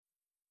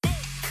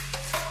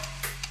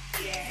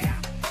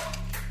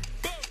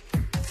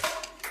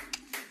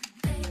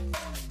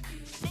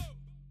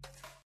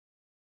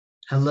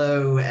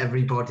Hello,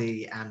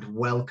 everybody, and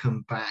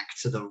welcome back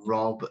to the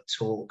Rob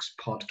Talks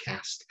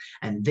podcast.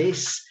 And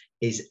this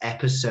is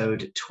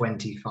episode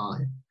 25.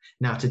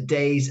 Now,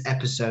 today's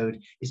episode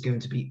is going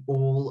to be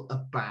all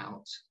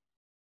about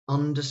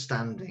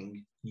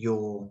understanding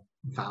your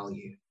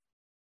value.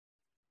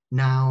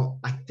 Now,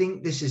 I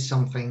think this is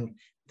something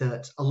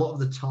that a lot of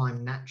the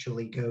time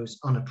naturally goes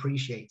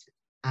unappreciated,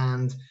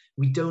 and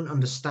we don't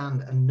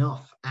understand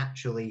enough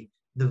actually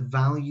the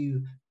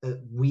value that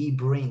we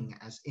bring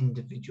as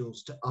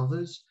individuals to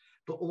others,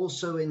 but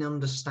also in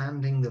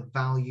understanding the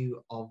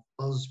value of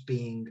us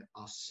being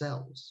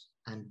ourselves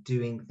and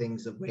doing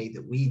things the way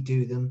that we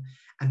do them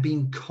and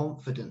being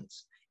confident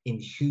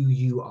in who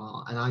you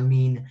are. And I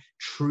mean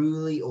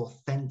truly,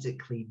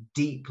 authentically,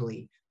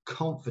 deeply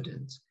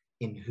confident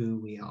in who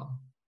we are.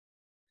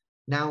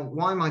 Now,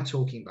 why am I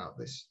talking about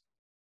this?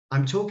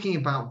 I'm talking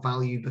about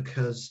value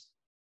because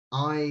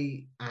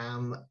I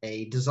am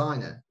a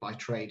designer by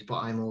trade, but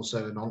I'm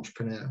also an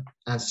entrepreneur.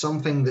 And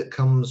something that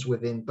comes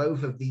within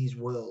both of these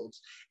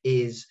worlds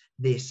is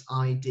this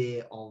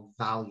idea of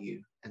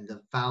value and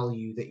the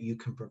value that you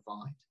can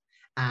provide.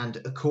 And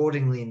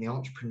accordingly, in the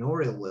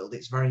entrepreneurial world,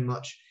 it's very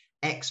much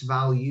X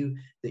value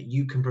that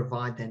you can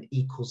provide then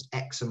equals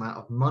X amount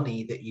of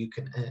money that you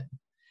can earn.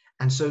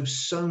 And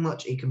so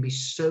much, it can be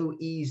so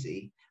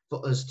easy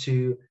for us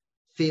to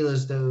feel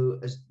as though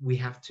we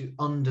have to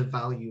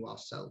undervalue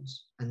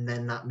ourselves. And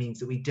then that means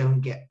that we don't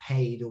get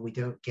paid, or we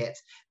don't get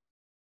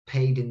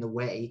paid in the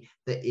way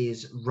that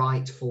is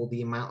right for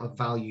the amount of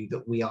value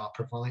that we are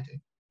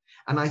providing.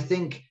 And I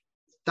think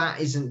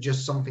that isn't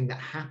just something that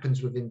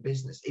happens within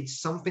business.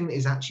 It's something that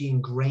is actually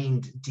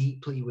ingrained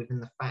deeply within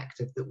the fact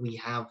of that we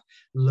have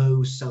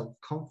low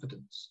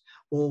self-confidence,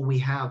 or we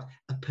have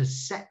a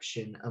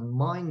perception, a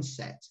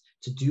mindset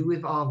to do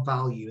with our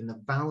value and the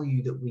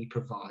value that we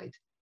provide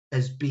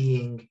as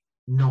being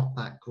not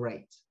that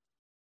great.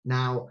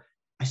 Now,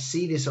 I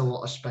see this a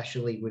lot,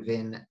 especially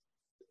within,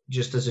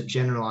 just as a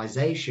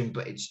generalization,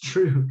 but it's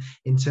true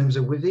in terms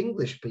of with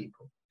English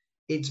people.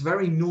 It's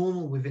very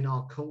normal within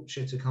our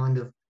culture to kind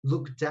of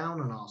look down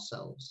on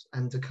ourselves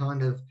and to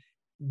kind of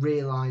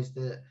realize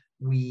that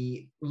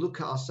we look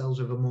at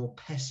ourselves with a more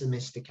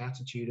pessimistic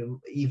attitude, and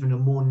even a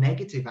more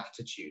negative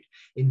attitude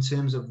in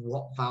terms of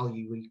what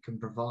value we can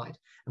provide.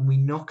 And we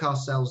knock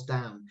ourselves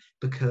down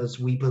because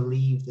we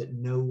believe that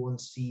no one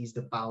sees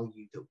the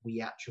value that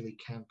we actually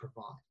can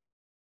provide.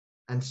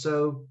 And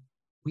so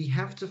we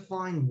have to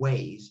find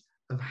ways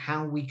of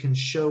how we can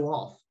show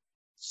off,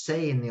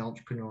 say in the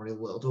entrepreneurial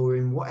world or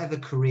in whatever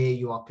career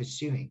you are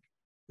pursuing,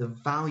 the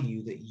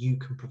value that you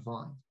can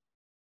provide.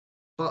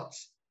 But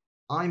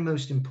I,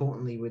 most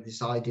importantly, with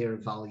this idea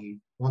of value,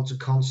 want to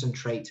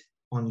concentrate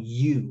on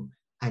you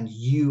and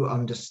you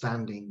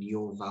understanding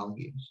your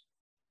values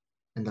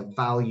and the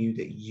value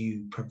that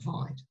you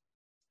provide.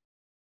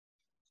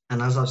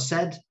 And as I've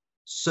said,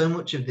 so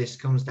much of this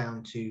comes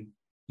down to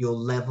your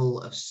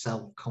level of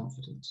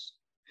self-confidence.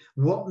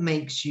 What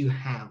makes you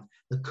have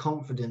the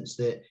confidence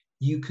that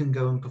you can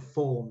go and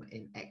perform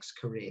in X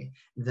career,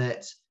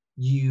 that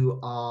you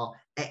are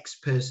X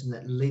person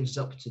that lives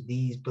up to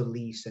these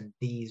beliefs and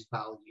these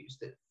values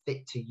that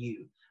fit to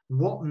you?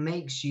 What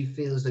makes you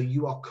feel as though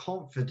you are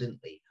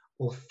confidently,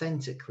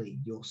 authentically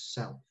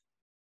yourself?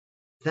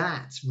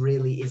 That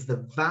really is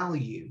the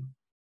value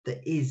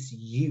that is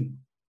you,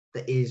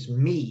 that is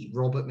me,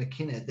 Robert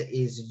McKinnon, that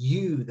is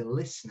you, the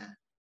listener.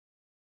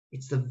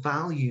 It's the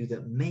value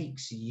that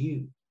makes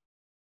you.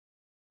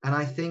 And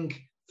I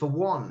think, for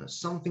one,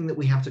 something that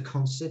we have to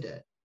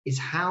consider is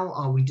how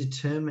are we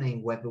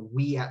determining whether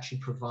we actually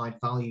provide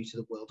value to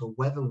the world, or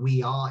whether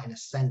we are, in a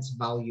sense,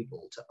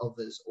 valuable to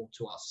others or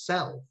to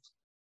ourselves?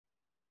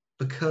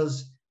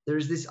 Because there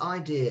is this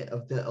idea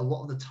of that a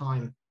lot of the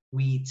time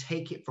we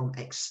take it from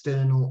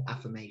external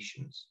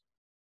affirmations.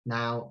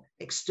 Now,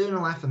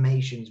 external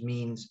affirmations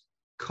means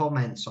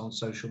comments on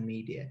social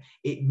media.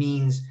 It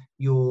means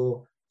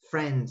your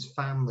friends,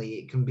 family,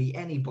 it can be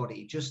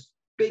anybody just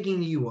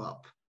bigging you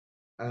up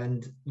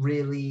and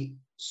really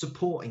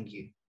supporting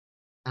you.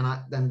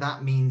 And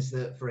that means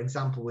that, for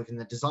example, within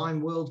the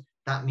design world,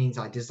 that means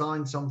I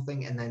design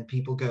something and then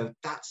people go,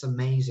 that's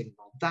amazing,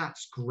 Rob.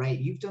 That's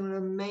great. You've done an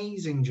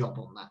amazing job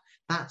on that.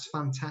 That's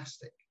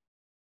fantastic.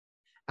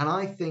 And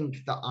I think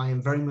that I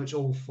am very much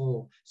all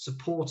for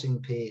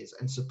supporting peers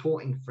and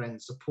supporting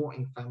friends,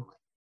 supporting family.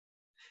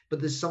 But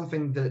there's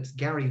something that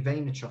Gary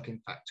Vaynerchuk,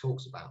 in fact,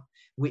 talks about,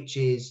 which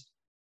is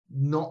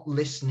not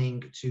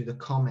listening to the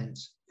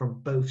comments from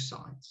both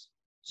sides.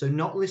 So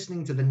not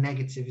listening to the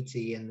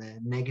negativity and the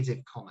negative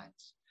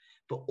comments,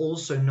 but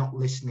also not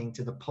listening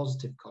to the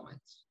positive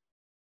comments.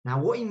 Now,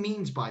 what he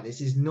means by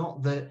this is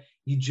not that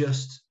you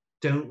just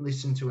don't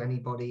listen to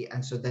anybody,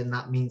 and so then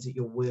that means that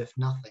you're worth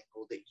nothing,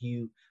 or that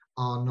you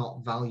are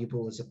not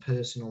valuable as a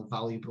person or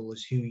valuable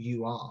as who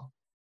you are.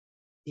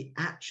 It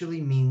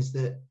actually means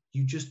that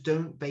you just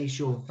don't base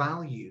your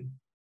value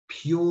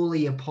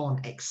purely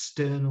upon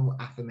external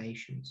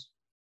affirmations.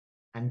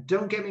 And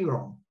don't get me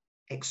wrong,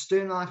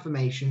 external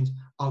affirmations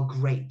are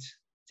great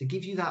to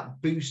give you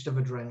that boost of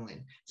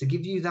adrenaline, to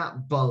give you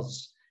that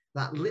buzz,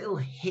 that little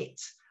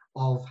hit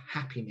of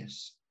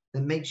happiness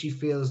that makes you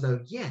feel as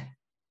though, yeah,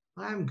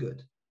 I am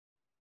good.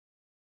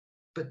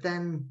 But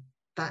then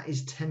that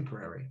is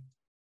temporary.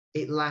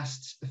 It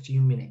lasts a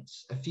few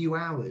minutes, a few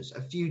hours,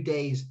 a few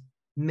days,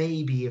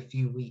 maybe a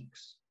few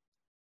weeks.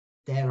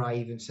 Dare I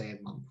even say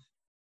a month?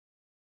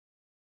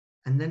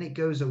 And then it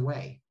goes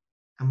away.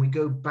 And we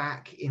go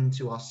back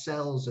into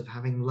ourselves of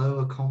having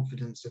lower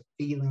confidence, of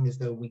feeling as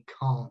though we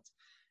can't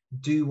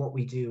do what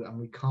we do and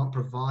we can't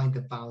provide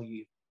the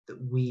value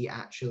that we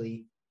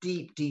actually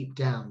deep, deep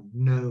down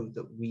know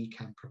that we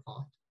can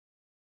provide.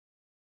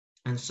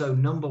 And so,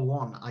 number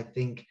one, I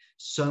think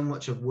so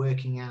much of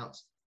working out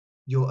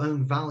your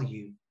own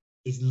value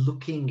is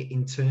looking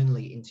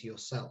internally into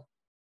yourself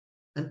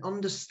and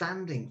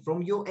understanding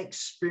from your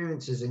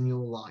experiences in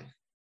your life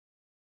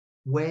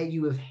where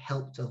you have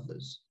helped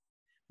others,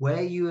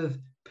 where you have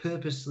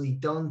purposely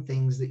done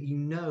things that you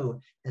know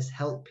has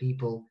helped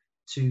people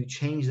to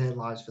change their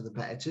lives for the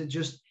better, to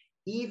just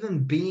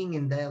even being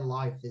in their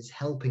life is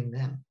helping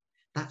them.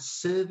 That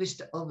service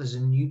to others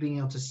and you being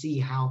able to see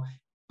how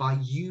by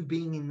you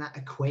being in that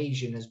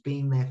equation as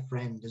being their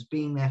friend, as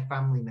being their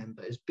family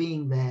member, as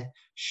being their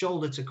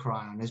shoulder to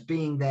cry on, as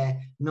being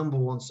their number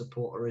one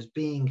supporter, as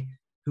being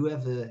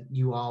whoever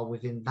you are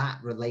within that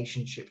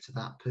relationship to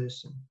that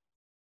person.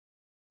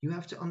 You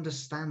have to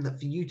understand that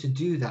for you to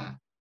do that,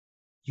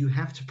 you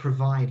have to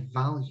provide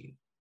value.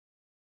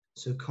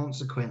 So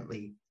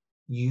consequently,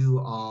 you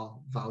are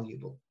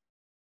valuable.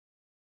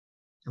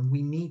 And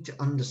we need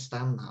to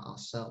understand that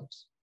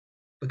ourselves.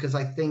 Because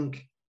I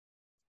think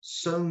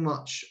so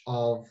much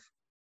of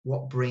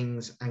what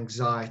brings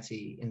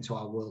anxiety into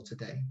our world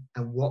today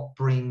and what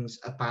brings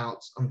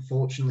about,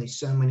 unfortunately,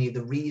 so many of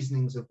the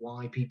reasonings of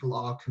why people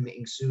are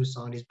committing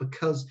suicide is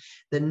because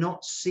they're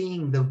not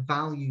seeing the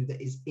value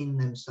that is in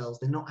themselves.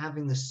 They're not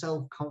having the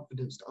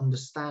self-confidence to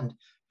understand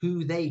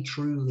who they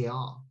truly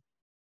are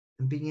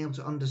and being able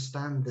to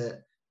understand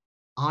that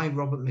I,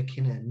 Robert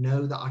McKinnon,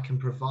 know that I can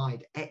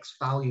provide X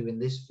value in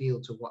this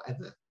field to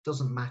whatever,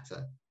 doesn't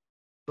matter.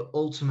 But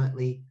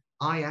ultimately,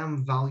 I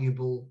am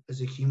valuable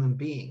as a human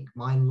being.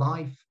 My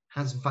life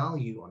has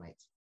value on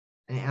it.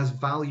 And it has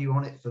value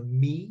on it for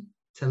me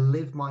to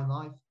live my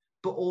life,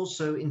 but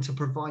also in to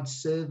provide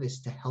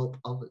service to help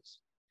others.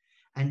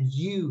 And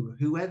you,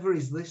 whoever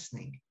is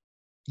listening,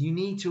 you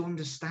need to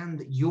understand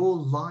that your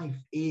life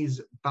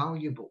is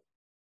valuable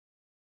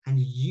and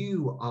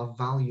you are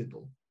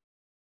valuable.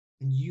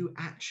 And you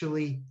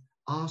actually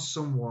are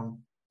someone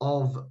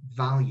of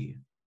value.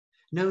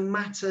 No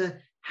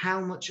matter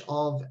how much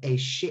of a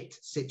shit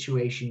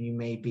situation you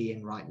may be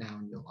in right now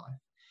in your life,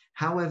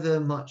 however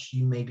much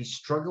you may be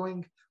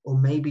struggling, or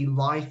maybe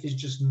life is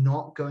just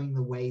not going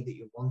the way that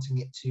you're wanting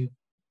it to,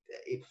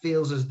 it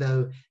feels as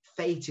though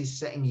fate is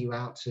setting you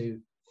out to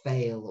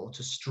fail or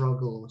to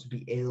struggle or to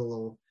be ill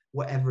or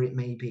whatever it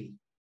may be.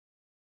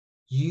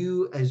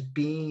 You, as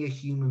being a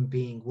human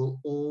being,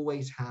 will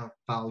always have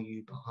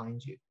value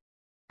behind you.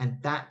 And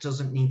that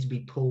doesn't need to be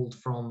pulled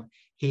from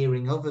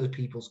hearing other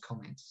people's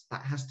comments.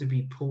 That has to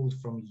be pulled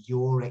from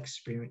your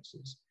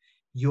experiences,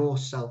 your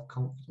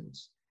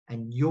self-confidence,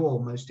 and your,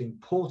 most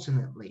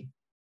importantly,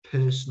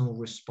 personal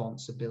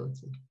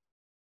responsibility.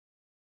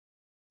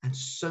 And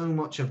so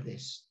much of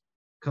this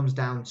comes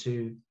down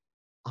to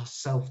our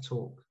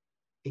self-talk.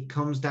 It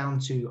comes down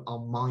to our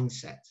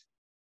mindset.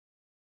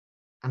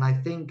 And I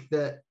think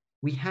that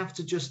we have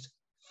to just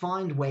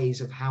find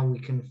ways of how we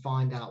can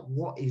find out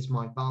what is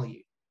my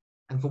value.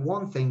 And for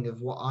one thing of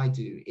what I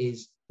do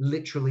is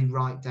literally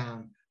write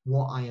down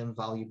what I am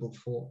valuable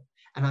for.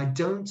 And I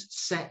don't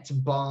set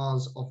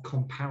bars of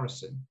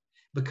comparison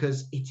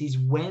because it is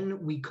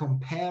when we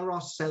compare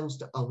ourselves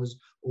to others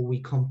or we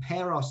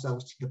compare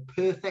ourselves to the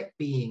perfect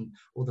being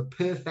or the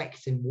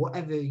perfect in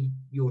whatever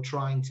you're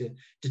trying to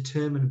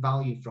determine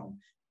value from,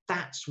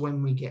 that's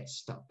when we get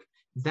stuck.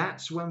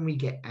 That's when we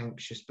get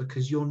anxious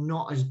because you're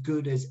not as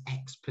good as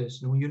X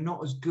person or you're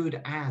not as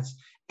good as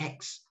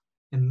X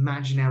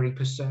imaginary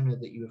persona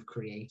that you have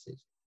created.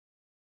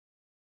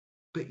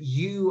 But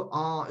you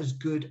are as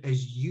good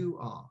as you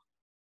are.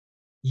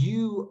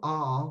 You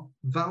are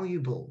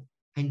valuable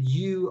and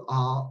you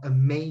are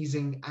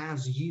amazing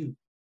as you.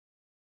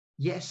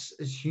 Yes,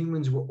 as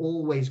humans, we're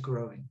always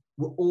growing,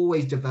 we're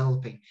always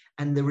developing,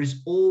 and there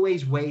is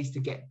always ways to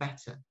get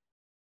better.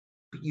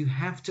 But you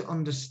have to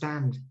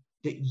understand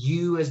that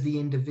you as the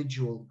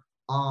individual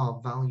are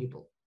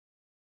valuable.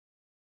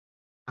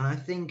 And I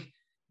think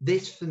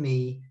this for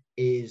me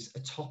is a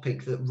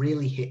topic that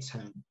really hits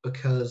home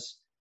because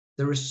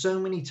there are so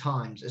many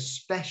times,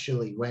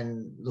 especially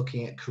when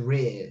looking at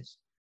careers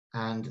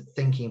and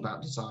thinking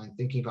about design,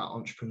 thinking about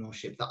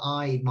entrepreneurship, that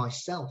I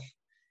myself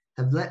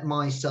have let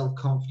my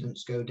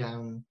self-confidence go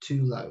down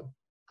too low.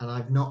 And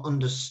I've not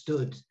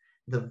understood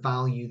the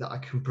value that I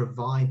can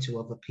provide to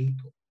other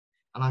people.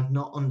 And I've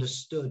not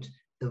understood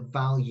the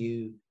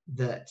value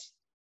that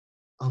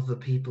other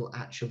people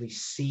actually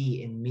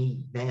see in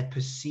me, their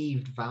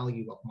perceived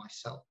value of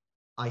myself.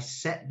 I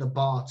set the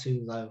bar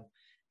too low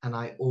and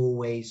I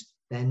always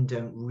then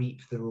don't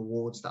reap the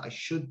rewards that I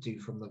should do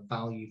from the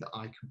value that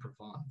I can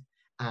provide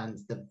and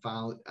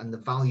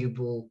the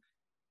valuable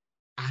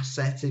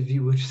asset, if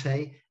you would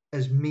say,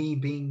 as me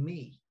being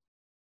me.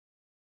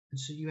 And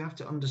so you have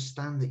to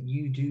understand that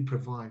you do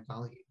provide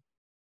value.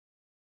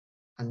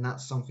 And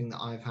that's something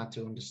that I've had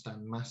to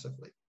understand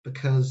massively,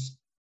 because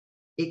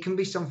it can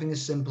be something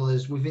as simple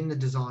as within the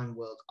design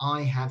world.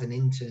 I had an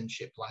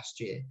internship last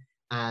year,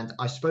 and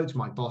I spoke to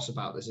my boss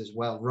about this as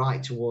well.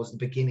 Right towards the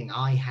beginning,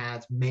 I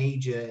had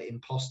major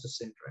imposter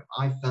syndrome.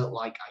 I felt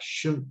like I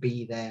shouldn't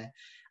be there.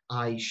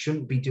 I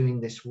shouldn't be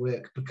doing this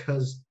work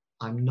because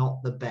I'm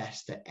not the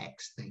best at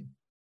X thing.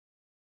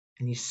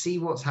 And you see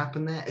what's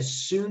happened there? As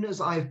soon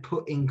as I've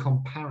put in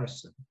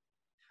comparison,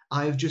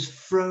 I've just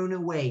thrown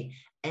away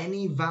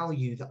any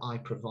value that I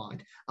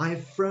provide. I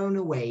have thrown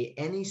away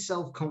any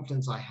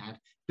self-confidence I had,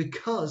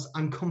 because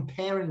I'm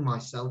comparing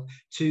myself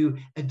to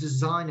a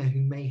designer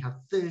who may have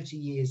 30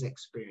 years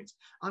experience.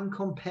 I'm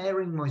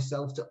comparing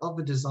myself to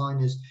other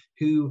designers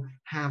who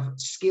have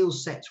skill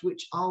sets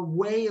which are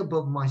way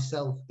above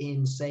myself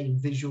in, say,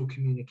 visual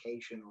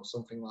communication or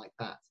something like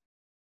that.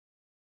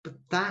 But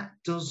that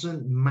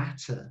doesn't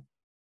matter,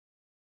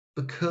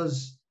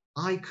 because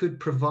I could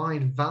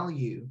provide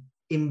value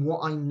in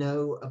what I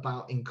know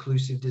about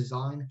inclusive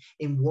design,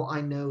 in what I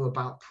know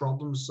about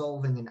problem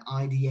solving and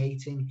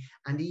ideating,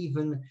 and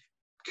even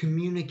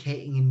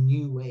communicating in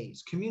new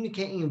ways,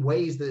 communicating in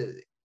ways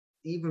that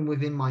even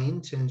within my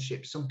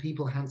internship, some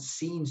people hadn't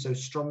seen so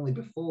strongly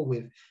before,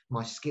 with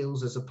my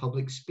skills as a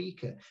public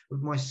speaker,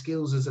 with my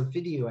skills as a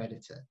video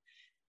editor.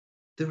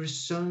 There are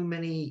so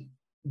many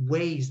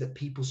ways that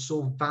people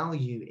saw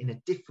value in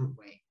a different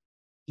way,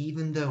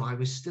 even though I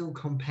was still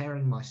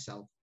comparing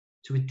myself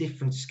to a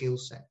different skill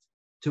set,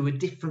 to a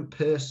different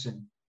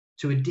person,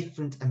 to a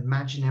different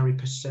imaginary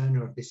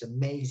persona of this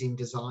amazing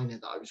designer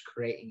that I was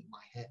creating in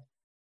my head.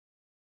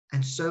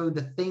 And so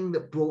the thing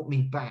that brought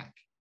me back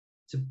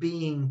to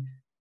being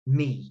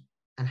me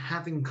and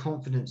having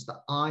confidence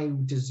that I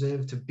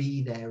deserve to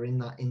be there in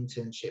that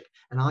internship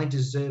and I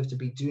deserve to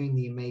be doing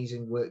the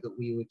amazing work that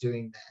we were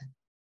doing there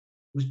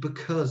was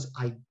because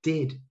I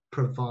did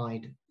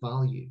provide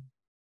value.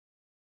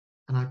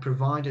 And I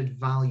provided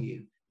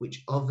value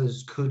which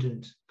others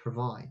couldn't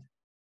provide.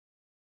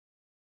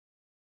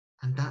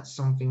 And that's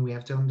something we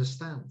have to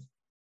understand.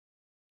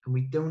 And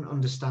we don't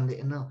understand it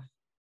enough.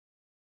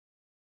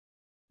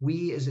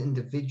 We as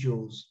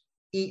individuals,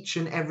 each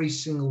and every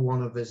single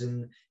one of us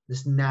in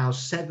this now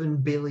 7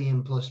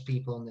 billion plus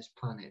people on this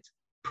planet,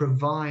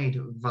 provide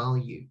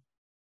value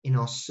in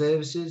our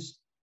services,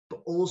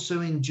 but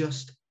also in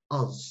just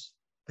us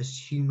as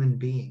human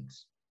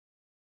beings.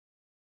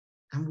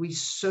 And we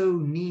so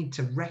need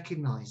to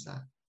recognize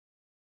that.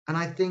 And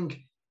I think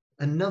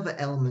another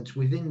element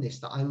within this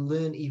that I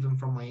learned even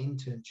from my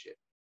internship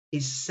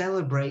is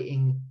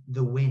celebrating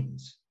the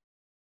wins.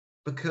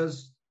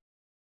 Because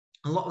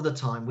a lot of the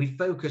time we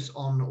focus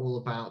on all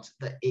about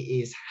that it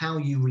is how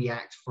you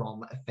react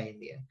from a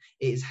failure.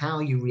 It is how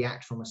you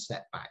react from a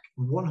setback.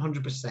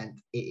 100%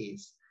 it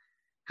is.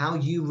 How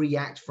you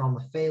react from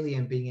a failure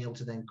and being able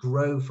to then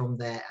grow from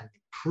there and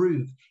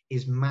improve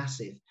is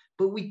massive.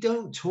 But we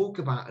don't talk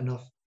about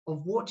enough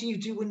of what do you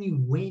do when you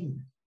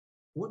win?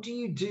 What do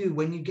you do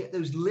when you get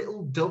those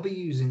little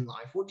W's in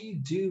life? What do you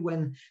do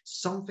when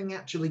something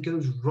actually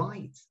goes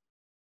right?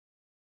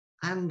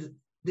 And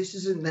this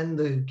isn't then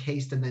the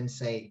case to then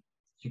say,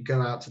 you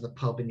go out to the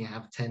pub and you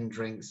have 10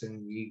 drinks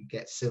and you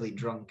get silly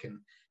drunk and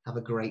have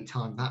a great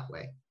time that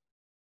way.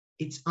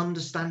 It's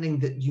understanding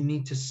that you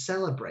need to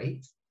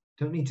celebrate.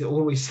 Don't need to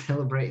always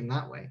celebrate in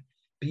that way,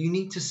 but you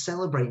need to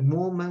celebrate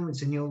more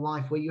moments in your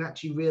life where you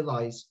actually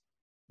realize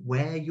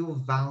where your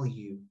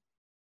value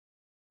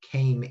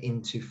came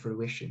into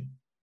fruition,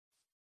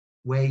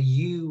 where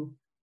you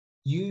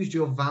used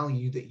your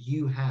value that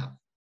you have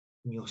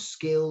in your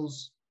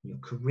skills, in your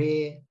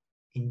career,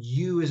 in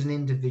you as an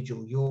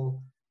individual, your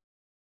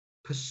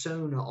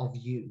persona of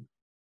you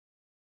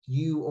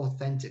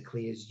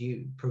authentically as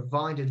you,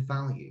 provided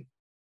value.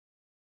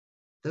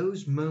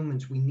 Those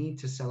moments we need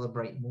to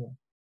celebrate more,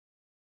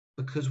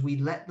 because we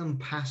let them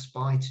pass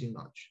by too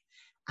much.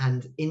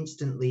 And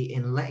instantly,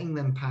 in letting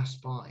them pass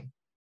by,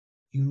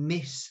 you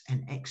miss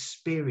an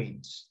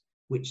experience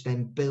which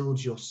then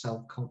builds your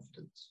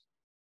self-confidence.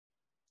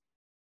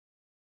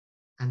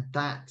 And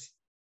that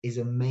is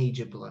a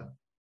major blow.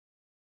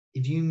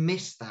 If you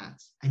miss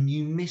that, and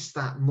you miss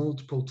that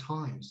multiple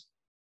times,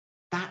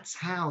 that's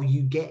how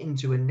you get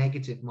into a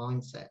negative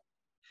mindset.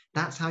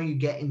 That's how you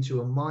get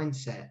into a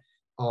mindset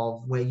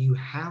of where you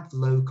have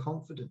low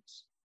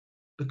confidence,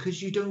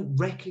 because you don't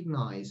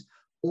recognize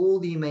all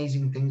the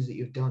amazing things that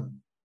you've done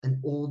and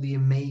all the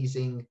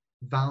amazing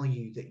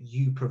value that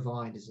you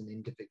provide as an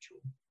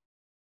individual.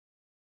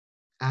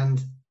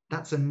 And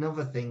that's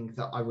another thing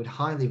that I would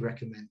highly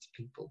recommend to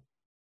people,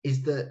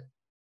 is that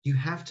you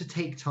have to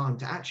take time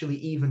to actually,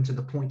 even to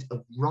the point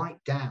of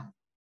write down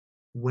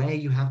where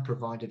you have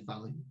provided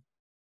value.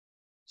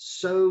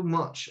 So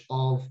much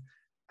of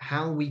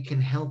how we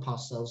can help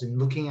ourselves in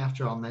looking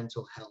after our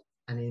mental health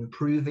and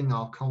improving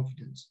our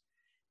confidence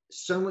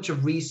so much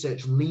of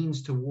research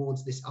leans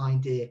towards this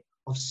idea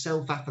of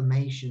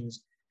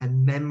self-affirmations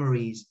and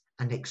memories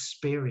and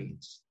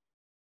experience.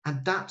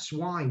 And that's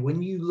why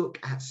when you look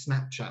at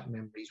Snapchat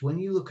memories, when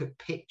you look at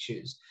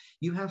pictures,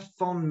 you have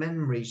fond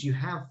memories, you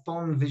have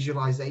fond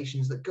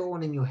visualizations that go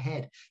on in your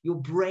head. Your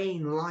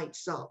brain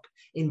lights up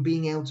in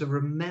being able to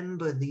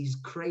remember these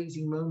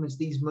crazy moments,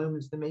 these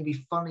moments that may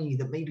be funny,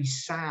 that may be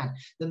sad,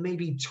 that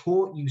maybe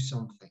taught you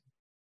something.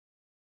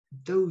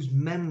 Those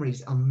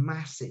memories are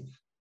massive.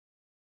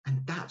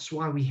 And that's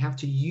why we have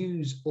to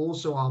use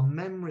also our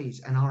memories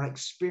and our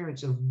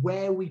experience of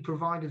where we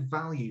provided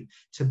value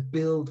to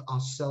build our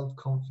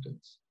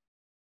self-confidence.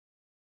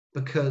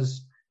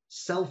 Because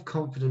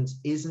self-confidence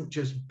isn't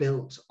just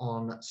built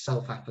on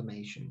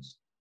self-affirmations.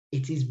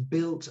 It is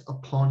built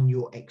upon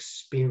your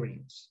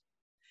experience.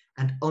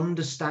 And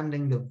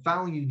understanding the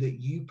value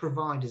that you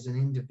provide as an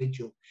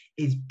individual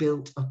is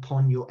built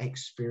upon your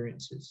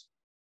experiences.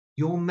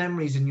 Your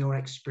memories and your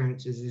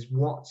experiences is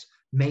what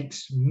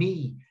makes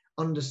me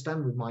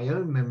understand with my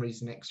own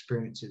memories and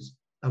experiences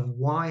of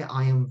why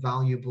I am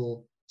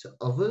valuable to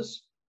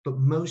others, but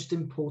most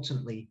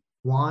importantly,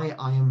 why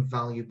I am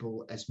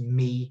valuable as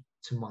me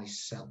to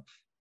myself.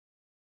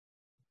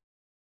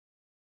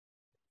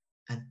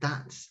 And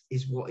that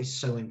is what is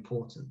so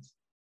important.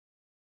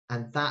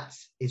 And that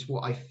is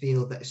what I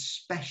feel that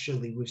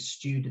especially with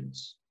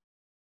students,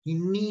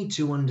 you need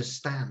to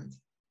understand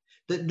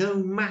that no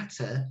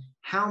matter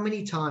how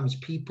many times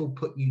people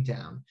put you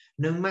down,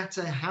 no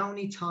matter how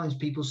many times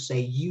people say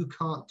you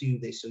can't do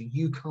this or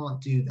you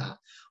can't do that,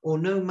 or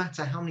no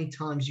matter how many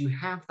times you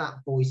have that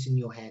voice in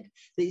your head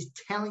that is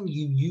telling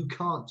you you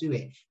can't do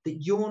it,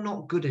 that you're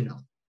not good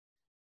enough,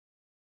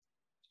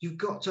 you've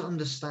got to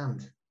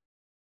understand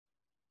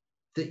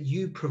that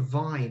you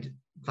provide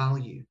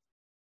value.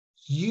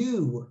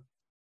 You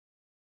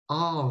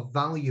are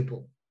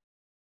valuable.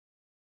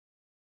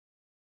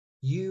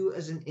 You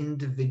as an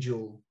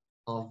individual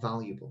are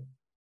valuable.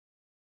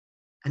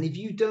 And if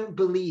you don't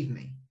believe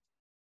me,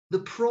 the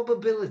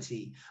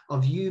probability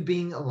of you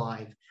being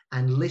alive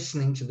and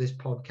listening to this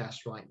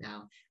podcast right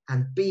now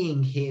and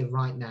being here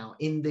right now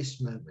in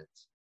this moment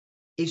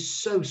is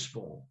so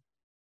small.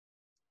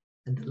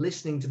 And the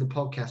listening to the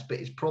podcast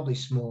bit is probably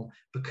small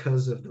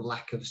because of the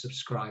lack of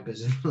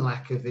subscribers and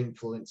lack of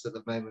influence at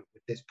the moment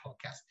with this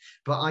podcast.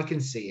 But I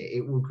can see it.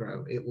 It will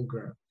grow. It will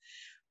grow.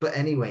 But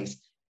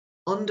anyways,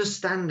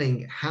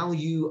 understanding how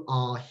you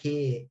are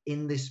here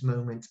in this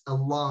moment,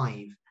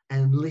 alive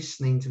and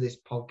listening to this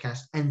podcast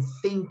and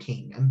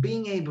thinking and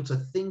being able to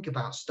think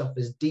about stuff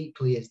as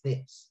deeply as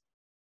this,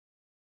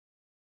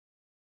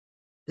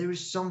 there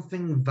is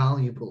something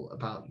valuable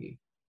about you.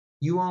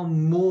 You are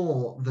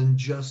more than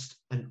just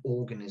an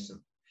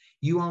organism.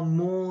 You are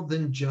more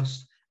than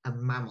just a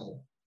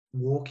mammal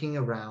walking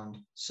around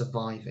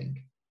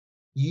surviving.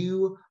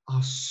 You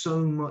are so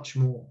much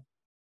more.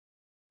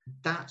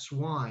 That's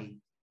why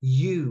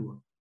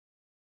you,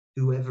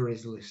 whoever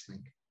is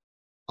listening,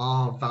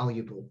 are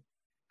valuable.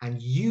 And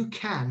you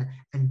can,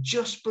 and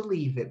just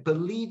believe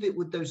it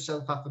with those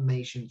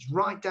self-affirmations,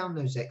 write down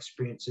those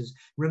experiences,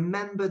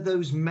 remember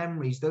those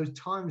memories, those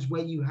times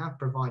where you have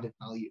provided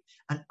value,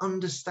 and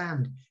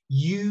understand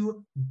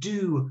you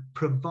do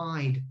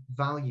provide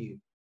value.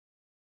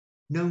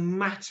 No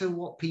matter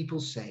what people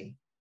say,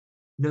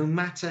 no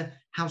matter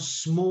how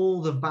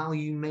small the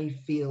value may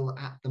feel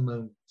at the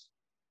moment,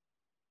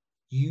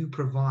 you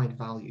provide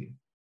value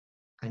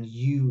and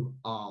you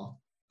are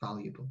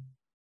valuable.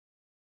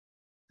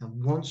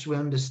 And once we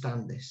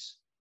understand this,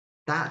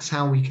 that's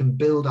how we can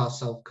build our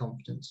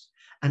self-confidence.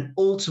 And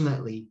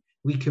ultimately,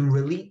 we can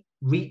really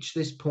reach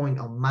this point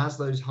on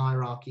Maslow's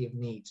hierarchy of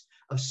needs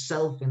of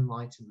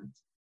self-enlightenment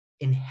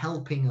in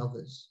helping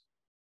others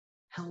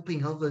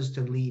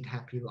to lead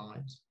happy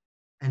lives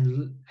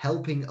and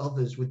helping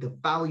others with the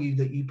value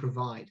that you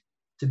provide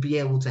to be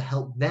able to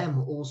help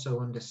them also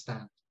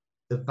understand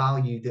the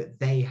value that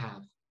they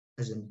have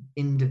as an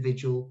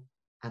individual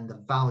and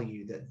the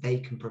value that they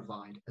can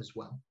provide as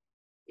well.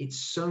 It's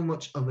so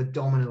much of a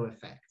domino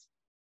effect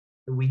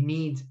that we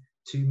need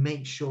to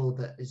make sure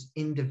that as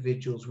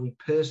individuals, we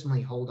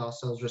personally hold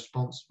ourselves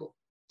responsible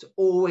to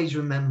always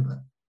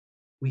remember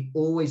we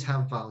always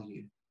have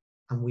value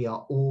and we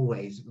are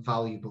always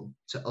valuable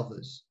to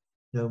others,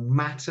 no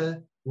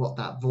matter what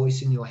that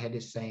voice in your head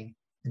is saying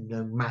and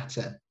no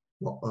matter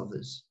what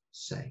others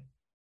say.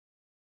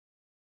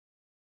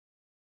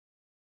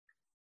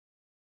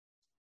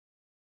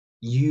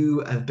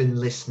 You have been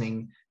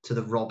listening to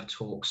the Rob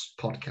Talks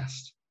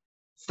podcast.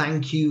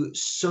 Thank you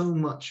so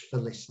much for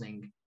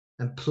listening.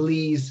 And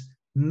please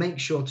make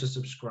sure to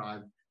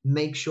subscribe,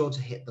 make sure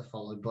to hit the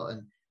follow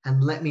button,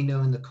 and let me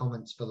know in the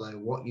comments below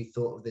what you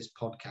thought of this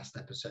podcast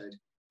episode.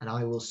 And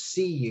I will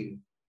see you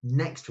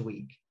next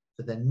week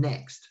for the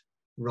next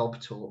Rob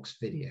Talks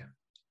video.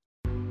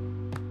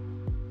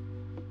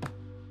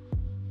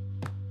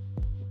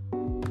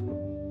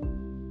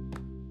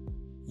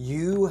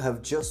 You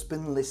have just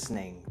been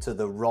listening to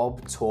the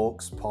Rob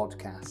Talks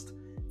podcast.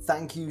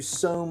 Thank you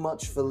so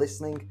much for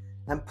listening,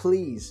 and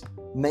please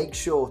make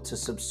sure to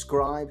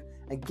subscribe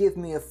and give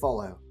me a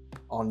follow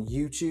on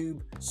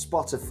YouTube,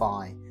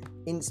 Spotify,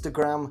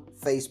 Instagram,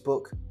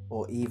 Facebook,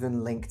 or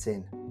even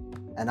LinkedIn.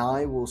 And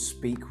I will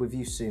speak with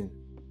you soon.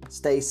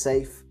 Stay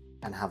safe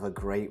and have a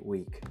great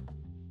week.